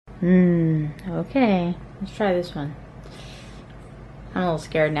Okay. Let's try this one. I'm a little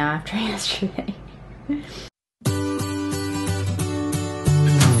scared now after yesterday.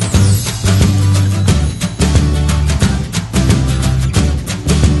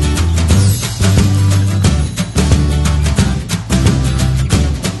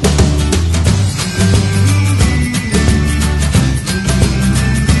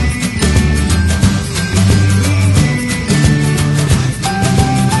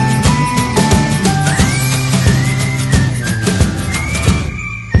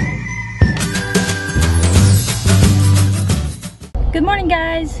 Good morning,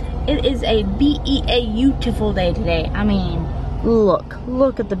 guys. It is a beautiful day today. I mean,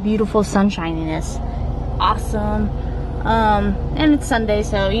 look at the beautiful sunshininess. Awesome. And it's Sunday,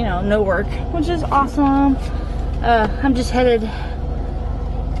 so you know, no work, which is awesome. I'm just headed.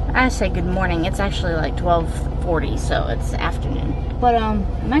 I say good morning. It's actually like 12:40, so it's afternoon. But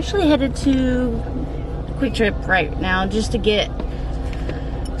I'm actually headed to Quick Trip right now just to get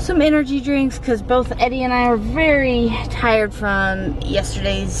some energy drinks, because both Eddie and I are very tired from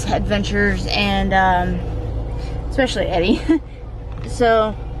yesterday's adventures, and especially Eddie.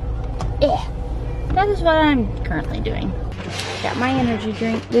 So yeah, that is what I'm currently doing. Got my energy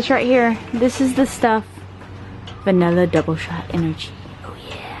drink. This right here, this is the stuff. Vanilla double shot energy. Oh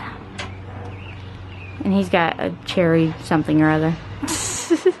yeah. And he's got a cherry something or other.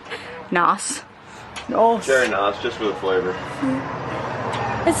 Nos. Cherry Nos, just for the flavor.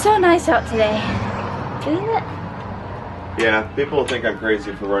 It's so nice out today, isn't it? Yeah, people will think I'm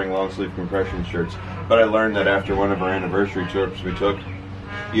crazy for wearing long sleeve compression shirts, but I learned that after one of our anniversary trips we took,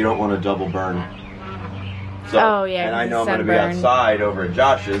 you don't want to double burn. So, oh yeah. And I know I'm going to be outside over at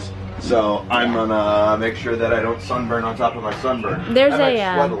Josh's, so I'm going to make sure that I don't sunburn on top of my sunburn. There's I might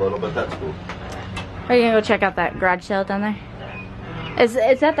sweat a little, but that's cool. Are you going to go check out that garage sale down there? Is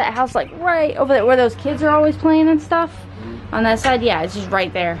at that house like right over there where those kids are always playing and stuff? On that side, yeah, it's just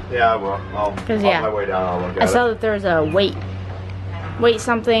right there. Yeah, well, on my way down, I'll look at it. I saw that there's a wait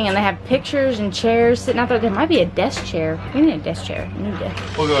something, and they have pictures and chairs sitting out there. There might be a desk chair. We need a desk chair.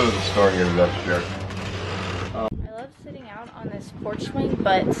 We'll go to the store and get a desk chair. I love sitting out on this porch swing,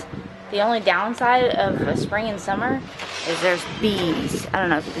 but the only downside of spring and summer is there's bees. I don't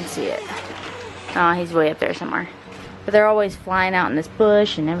know if you can see it. Oh, he's way up there somewhere. But they're always flying out in this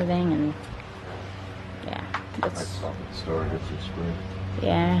bush and everything, and yeah. I might stop at the store and get some spray.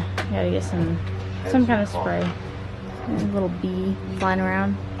 Yeah, gotta get some kind of spray. And a little bee flying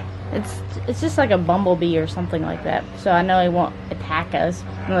around. It's just like a bumblebee or something like that. So I know he won't attack us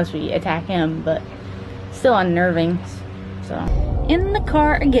unless we attack him, but still unnerving. So in the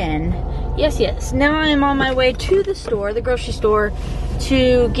car again. Yes. Now I am on my way to the store, the grocery store,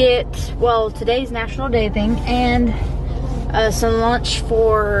 to get, well, today's National Day thing and some lunch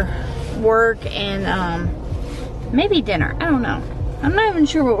for work and maybe dinner. I don't know. I'm not even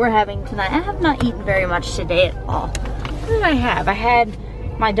sure what we're having tonight. I have not eaten very much today at all. What did I have? I had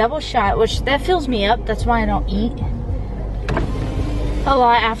my double shot, which that fills me up. That's why I don't eat a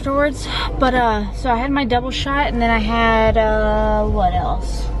lot afterwards. But so I had my double shot, and then I had what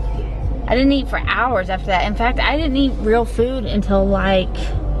else? I didn't eat for hours after that. In fact, I didn't eat real food until like,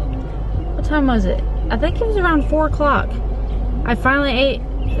 what time was it? I think it was around 4 o'clock. I finally ate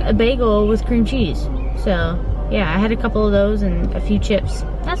a bagel with cream cheese. So yeah, I had a couple of those and a few chips.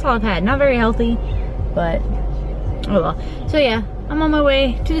 That's all I've had. Not very healthy, but oh well. So yeah, I'm on my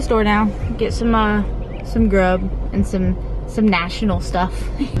way to the store now. Get some grub and some national stuff.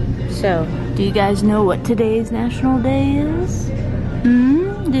 So, do you guys know what today's National Day is?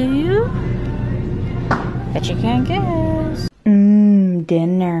 Do you? Bet you can't guess.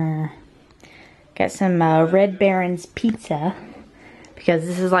 Dinner. Got some Red Baron's pizza, because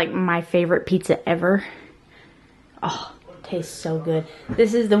this is like my favorite pizza ever. Oh, it tastes so good.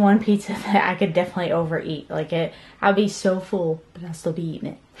 This is the one pizza that I could definitely overeat. Like I'll be so full, but I'll still be eating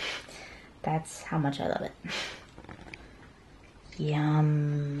it. That's how much I love it.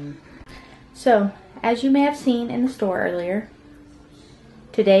 Yum. So, as you may have seen in the store earlier,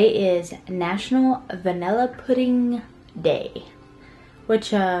 today is National Vanilla Pudding Day,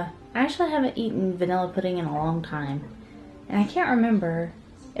 which I actually haven't eaten vanilla pudding in a long time, and I can't remember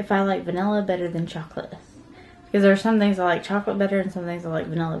if I like vanilla better than chocolate, because there are some things I like chocolate better and some things I like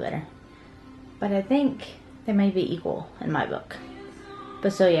vanilla better, but I think they may be equal in my book.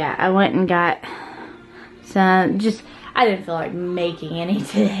 But so yeah, I went and got some, I didn't feel like making any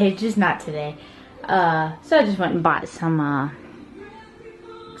today, just not today. So I just went and bought some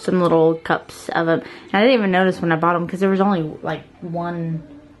little cups of them. And I didn't even notice when I bought them, because there was only like one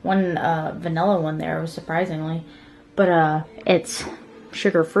vanilla one there, surprisingly. But it's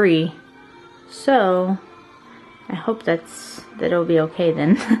sugar-free. So I hope that'll be okay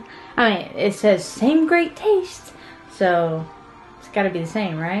then. I mean, it says same great taste, so it's got to be the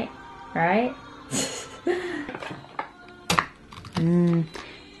same, right? Right?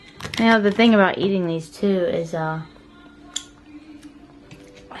 Now the thing about eating these too is the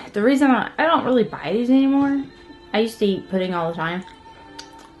reason I don't really buy these anymore. I used to eat pudding all the time.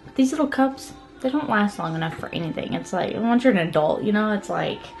 But these little cups, they don't last long enough for anything. It's like, once you're an adult, you know, it's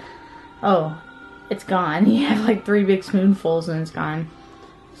like, oh, it's gone. You have like 3 big spoonfuls and it's gone.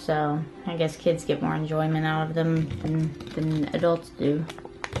 So I guess kids get more enjoyment out of them than adults do.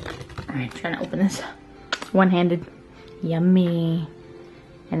 Alright, trying to open this one-handed. Yummy.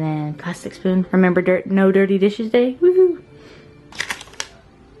 And then plastic spoon. Remember no dirty dishes day? Woohoo!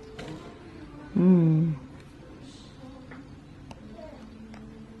 Mmm.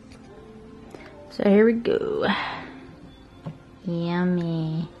 So here we go.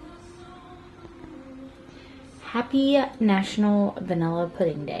 Yummy. Happy National Vanilla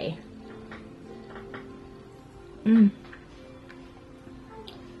Pudding Day. Mmm.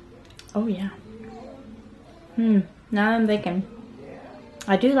 Oh yeah. Now I'm thinking.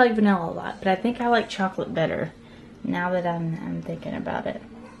 I do like vanilla a lot, but I think I like chocolate better now that I'm thinking about it.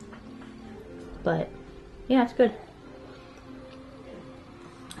 But yeah, it's good.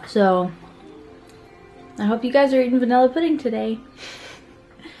 So I hope you guys are eating vanilla pudding today.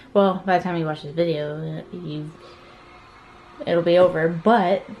 Well, by the time you watch this video, it'll be over.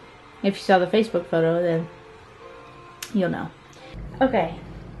 But if you saw the Facebook photo, then you'll know. Okay.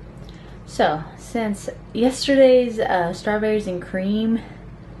 So, since yesterday's strawberries and cream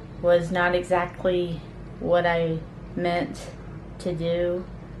was not exactly what I meant to do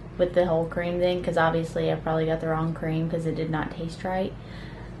with the whole cream thing, because obviously I probably got the wrong cream because it did not taste right,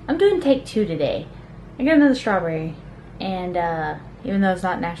 I'm doing take 2 today. I got another strawberry, and even though it's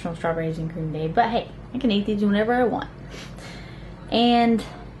not National Strawberries and Cream Day, but hey, I can eat these whenever I want. And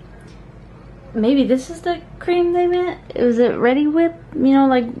maybe this is the cream they meant. Was it Ready Whip? You know,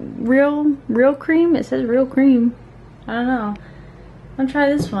 like real cream? It says real cream. I don't know. I'm gonna try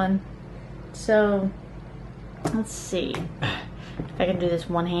this one. So, let's see if I can do this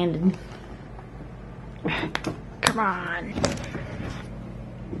one-handed. Come on.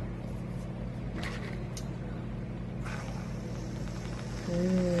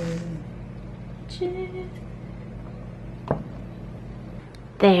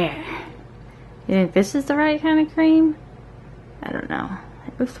 There. You think this is the right kind of cream? I don't know.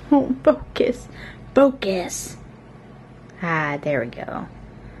 It won't focus. Focus. Ah, there we go.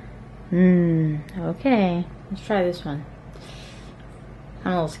 Okay. Let's try this one.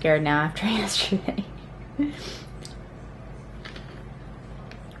 I'm a little scared now after yesterday.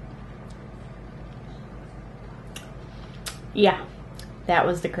 Yeah. That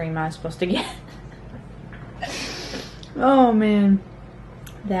was the cream I was supposed to get. Oh man.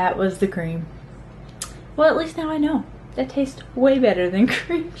 That was the cream. Well, at least now I know. That tastes way better than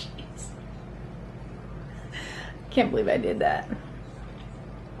cream cheese. Can't believe I did that.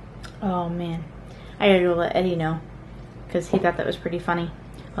 Oh man. I gotta go let Eddie know, because he thought that was pretty funny.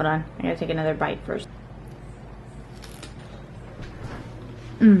 Hold on. I gotta take another bite first.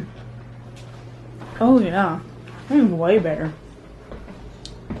 Oh yeah. Way better.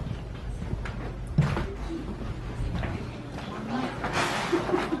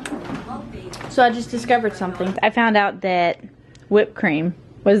 So I just discovered something. I found out that whipped cream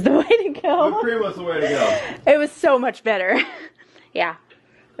was the way to go. Whipped cream was the way to go. It was so much better. Yeah.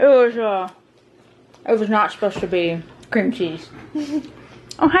 It was not supposed to be cream cheese.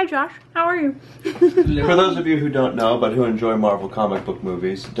 Oh, hi Josh. How are you? For those of you who don't know, but who enjoy Marvel comic book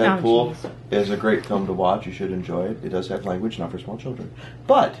movies, Deadpool is a great film to watch. You should enjoy it. It does have language not for small children.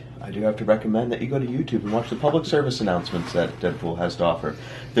 But I do have to recommend that you go to YouTube and watch the public service announcements that Deadpool has to offer.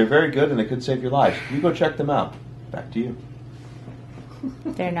 They're very good and they could save your lives. You go check them out. Back to you.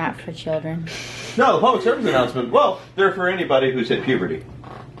 They're not for children. No, the public service announcement, well, they're for anybody who's hit puberty.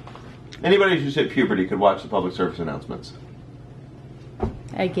 Anybody who's hit puberty could watch the public service announcements.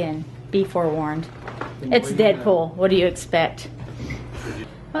 Again, be forewarned. It's Deadpool. What do you expect?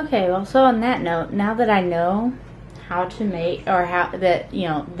 Okay, well, so on that note, now that I know how to make, or how that, you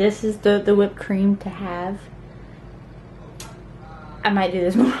know, this is the whipped cream to have, I might do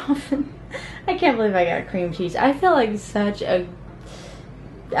this more often. I can't believe I got cream cheese. I feel like such a,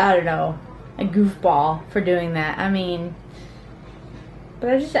 I don't know, a goofball for doing that. I mean, but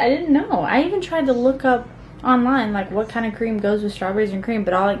I didn't know. I even tried to look up online like what kind of cream goes with strawberries and cream,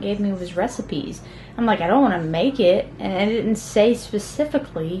 but all it gave me was recipes. I'm like, I don't want to make it, and it didn't say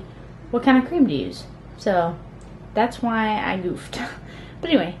specifically what kind of cream to use. So that's why I goofed. But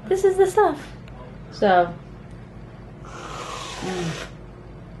anyway, this is the stuff. So,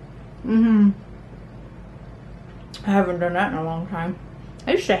 I haven't done that in a long time.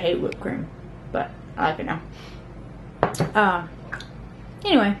 I used to hate whipped cream, but I like it now.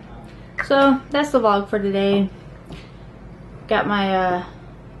 Anyway, so that's the vlog for today. Got my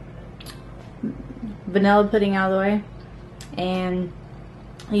vanilla pudding out of the way, and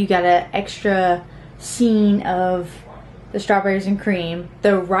you got an extra scene of the strawberries and cream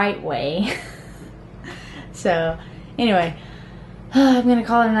the right way. So anyway, I'm gonna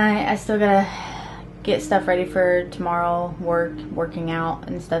call it a night. I still gotta get stuff ready for tomorrow, working out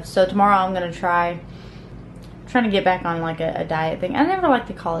and stuff. So tomorrow I'm gonna trying to get back on like a diet thing. I never like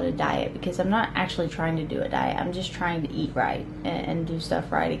to call it a diet because I'm not actually trying to do a diet. I'm just trying to eat right and do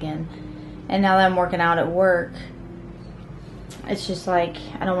stuff right again. And now that I'm working out at work, it's just like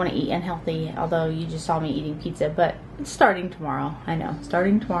I don't want to eat unhealthy, although you just saw me eating pizza. But it's starting tomorrow. I know,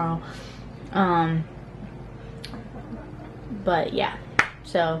 starting tomorrow. But yeah,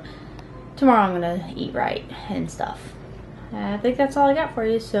 so tomorrow I'm gonna eat right and stuff. I think that's all I got for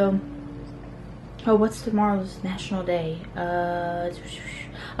you. So, oh, what's tomorrow's national day? Oh,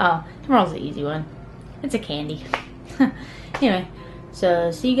 tomorrow's the easy one. It's a candy. Anyway, so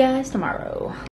see you guys tomorrow.